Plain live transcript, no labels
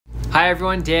Hi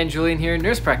everyone, Dan Julian here,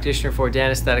 nurse practitioner for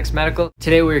Danesthetics Medical.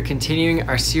 Today we're continuing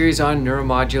our series on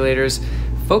neuromodulators,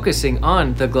 focusing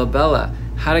on the glabella,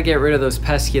 how to get rid of those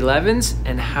pesky 11s,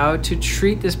 and how to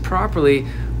treat this properly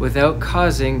without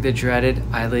causing the dreaded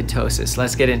eyelid ptosis.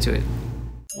 Let's get into it.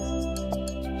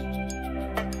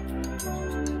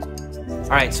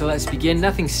 All right, so let's begin.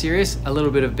 Nothing serious, a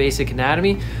little bit of basic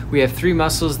anatomy. We have three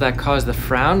muscles that cause the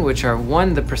frown, which are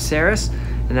one, the procerus,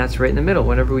 and that's right in the middle.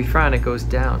 Whenever we frown, it goes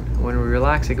down. When we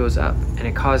relax, it goes up, and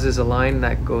it causes a line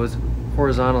that goes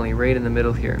horizontally right in the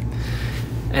middle here.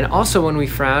 And also when we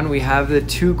frown, we have the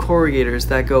two corrugators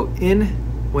that go in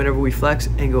whenever we flex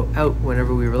and go out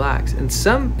whenever we relax. And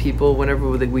some people, whenever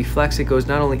we flex, it goes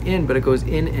not only in, but it goes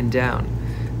in and down.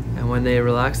 And when they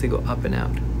relax, they go up and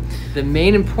out. The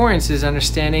main importance is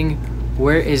understanding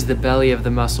where is the belly of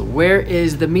the muscle? Where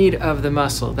is the meat of the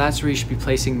muscle? That's where you should be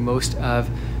placing most of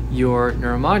your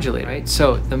neuromodulator, right?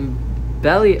 So the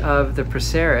belly of the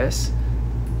procerus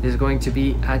is going to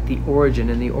be at the origin,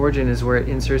 and the origin is where it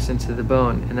inserts into the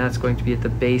bone, and that's going to be at the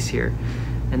base here.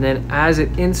 And then as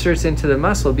it inserts into the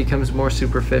muscle, it becomes more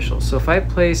superficial. So if I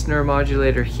place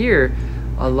neuromodulator here,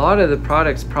 a lot of the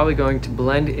product's probably going to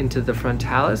blend into the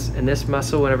frontalis, and this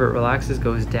muscle, whenever it relaxes,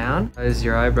 goes down. Causes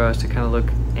your eyebrows to kind of look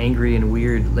angry and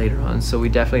weird later on, so we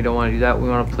definitely don't want to do that. We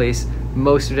want to place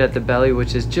most of it at the belly,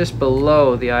 which is just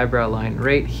below the eyebrow line,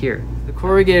 right here. The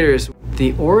corrugators,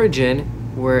 the origin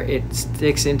where it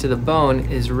sticks into the bone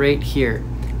is right here.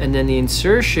 And then the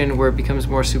insertion where it becomes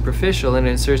more superficial and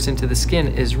it inserts into the skin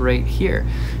is right here.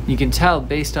 You can tell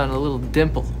based on a little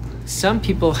dimple. Some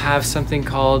people have something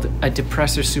called a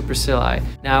depressor supercilii.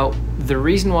 Now, the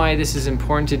reason why this is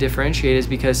important to differentiate is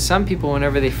because some people,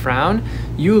 whenever they frown,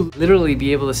 you literally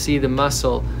be able to see the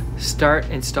muscle start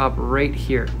and stop right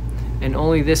here, and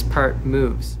only this part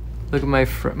moves. Look at my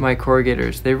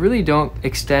corrugators. They really don't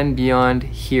extend beyond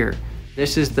here.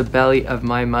 This is the belly of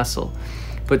my muscle.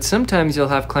 But sometimes you'll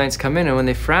have clients come in and when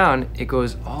they frown, it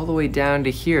goes all the way down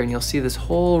to here, and you'll see this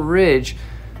whole ridge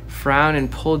frown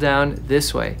and pull down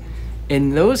this way.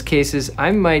 In those cases,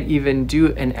 I might even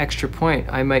do an extra point.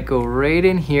 I might go right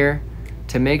in here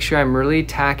to make sure I'm really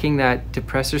attacking that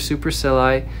depressor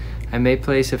supercilii. I may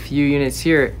place a few units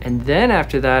here, and then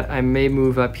after that, I may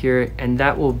move up here, and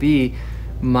that will be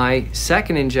my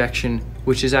second injection,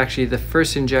 which is actually the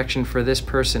first injection for this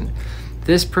person.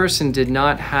 This person did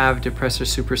not have depressor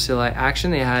supercilii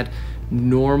action. They had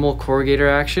normal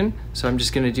corrugator action, so I'm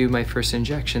just going to do my first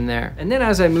injection there. And then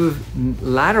as I move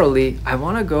laterally, I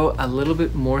want to go a little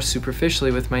bit more superficially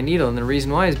with my needle, and the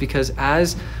reason why is because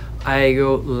as I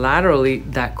go laterally,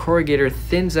 that corrugator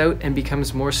thins out and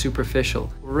becomes more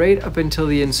superficial, right up until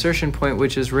the insertion point,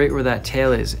 which is right where that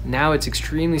tail is. Now it's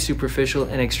extremely superficial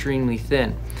and extremely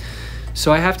thin.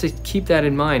 So I have to keep that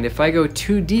in mind. If I go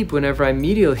too deep whenever I'm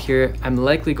medial here, I'm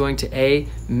likely going to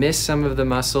miss some of the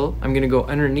muscle. I'm going to go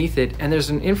underneath it, and there's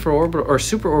an infraorbital or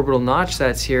supraorbital notch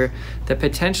that's here that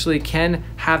potentially can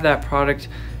have that product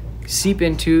seep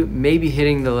into, maybe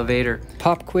hitting the levator.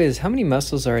 Pop quiz, how many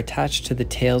muscles are attached to the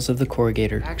tails of the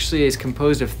corrugator? Actually, it's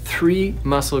composed of three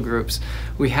muscle groups.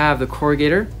 We have the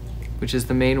corrugator, which is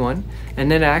the main one,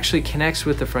 and then it actually connects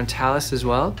with the frontalis as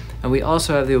well, and we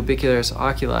also have the orbicularis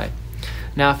oculi.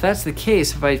 Now, if that's the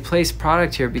case, if I place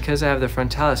product here, because I have the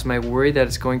frontalis, am I worried that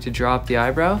it's going to drop the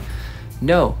eyebrow?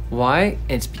 No. Why?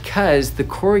 It's because the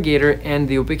corrugator and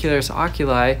the orbicularis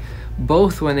oculi,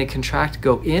 both when they contract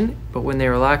go in, but when they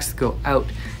relax go out.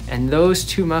 And those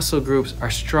two muscle groups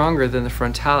are stronger than the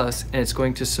frontalis, and it's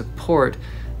going to support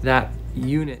that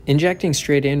unit. Injecting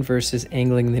straight in versus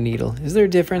angling the needle. Is there a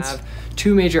difference? I have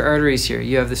two major arteries here.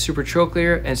 You have the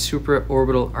supratrochlear and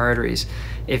supraorbital arteries.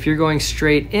 If you're going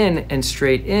straight in,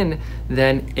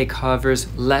 then it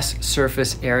covers less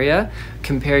surface area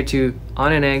compared to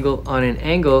on an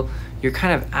angle, you're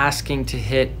kind of asking to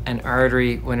hit an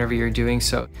artery whenever you're doing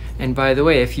so. And by the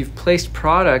way, if you've placed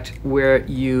product where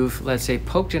you've, let's say,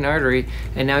 poked an artery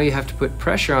and now you have to put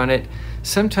pressure on it,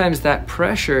 sometimes that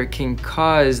pressure can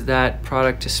cause that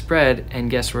product to spread, and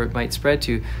guess where it might spread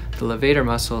to? The levator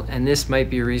muscle, and this might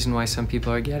be a reason why some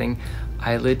people are getting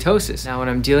eyelid ptosis. Now, when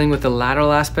I'm dealing with the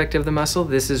lateral aspect of the muscle,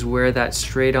 this is where that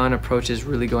straight on approach is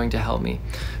really going to help me.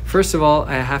 First of all,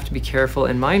 I have to be careful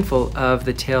and mindful of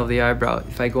the tail of the eyebrow.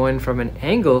 If I go in from an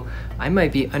angle, I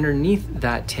might be underneath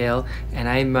that tail and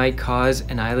I might cause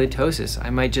an eyelid ptosis. I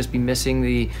might just be missing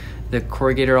the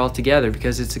corrugator altogether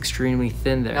because it's extremely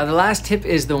thin there. Now, the last tip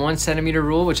is the 1 centimeter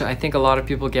rule, which I think a lot of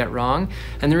people get wrong.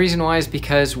 And the reason why is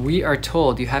because we are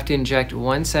told you have to inject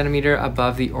 1 centimeter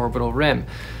above the orbital rim.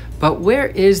 But where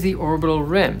is the orbital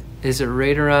rim? Is it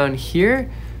right around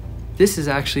here? this is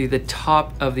actually the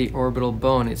top of the orbital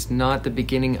bone. It's not the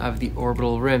beginning of the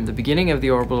orbital rim. The beginning of the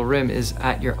orbital rim is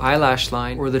at your eyelash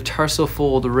line or the tarsal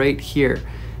fold right here.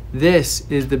 This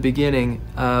is the beginning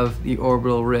of the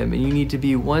orbital rim, and you need to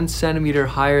be 1 centimeter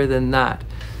higher than that.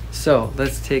 So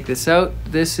let's take this out.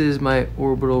 This is my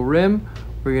orbital rim.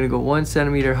 We're gonna go 1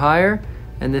 centimeter higher,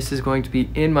 and this is going to be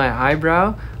in my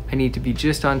eyebrow. I need to be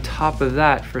just on top of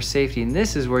that for safety, and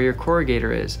this is where your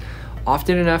corrugator is.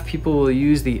 Often enough, people will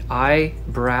use the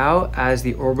eyebrow as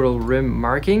the orbital rim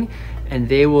marking, and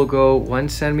they will go 1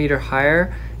 centimeter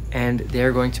higher, and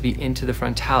they're going to be into the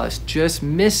frontalis, just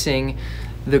missing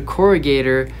the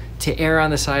corrugator to err on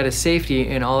the side of safety,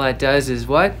 and all that does is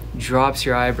what? Drops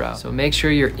your eyebrow. So make sure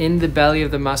you're in the belly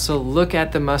of the muscle, look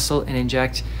at the muscle and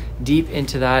inject deep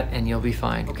into that, and you'll be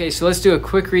fine. Okay, so let's do a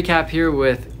quick recap here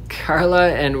with Carla,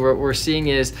 and what we're seeing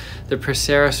is the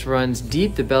procerus runs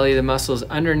deep, the belly of the muscle is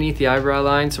underneath the eyebrow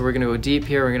line, so we're gonna go deep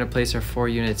here, we're gonna place our 4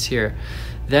 units here.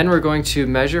 Then we're going to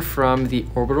measure from the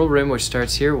orbital rim, which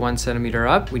starts here 1 centimeter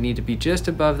up. We need to be just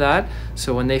above that,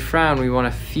 so when they frown, we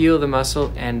wanna feel the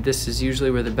muscle, and this is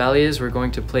usually where the belly is. We're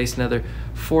going to place another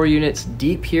 4 units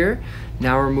deep here.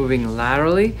 Now we're moving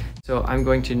laterally, so I'm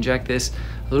going to inject this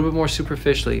a little bit more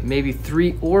superficially, maybe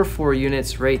 3 or 4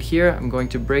 units right here. I'm going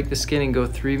to break the skin and go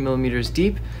 3 millimeters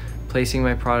deep, placing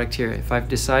my product here. If I've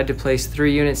decided to place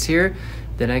 3 units here,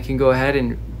 then I can go ahead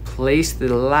and place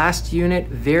the last unit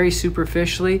very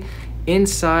superficially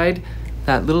inside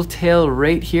that little tail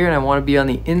right here, and I want to be on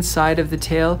the inside of the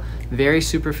tail very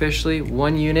superficially,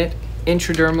 1 unit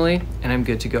intradermally, and I'm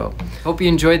good to go. Hope you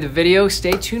enjoyed the video.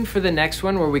 Stay tuned for the next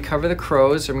one where we cover the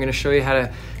crows. I'm going to show you how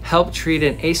to help treat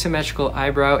an asymmetrical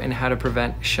eyebrow and how to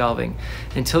prevent shelving.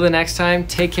 Until the next time,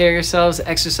 take care of yourselves,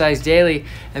 exercise daily,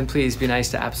 and please be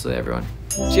nice to absolutely everyone.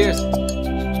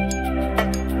 Cheers.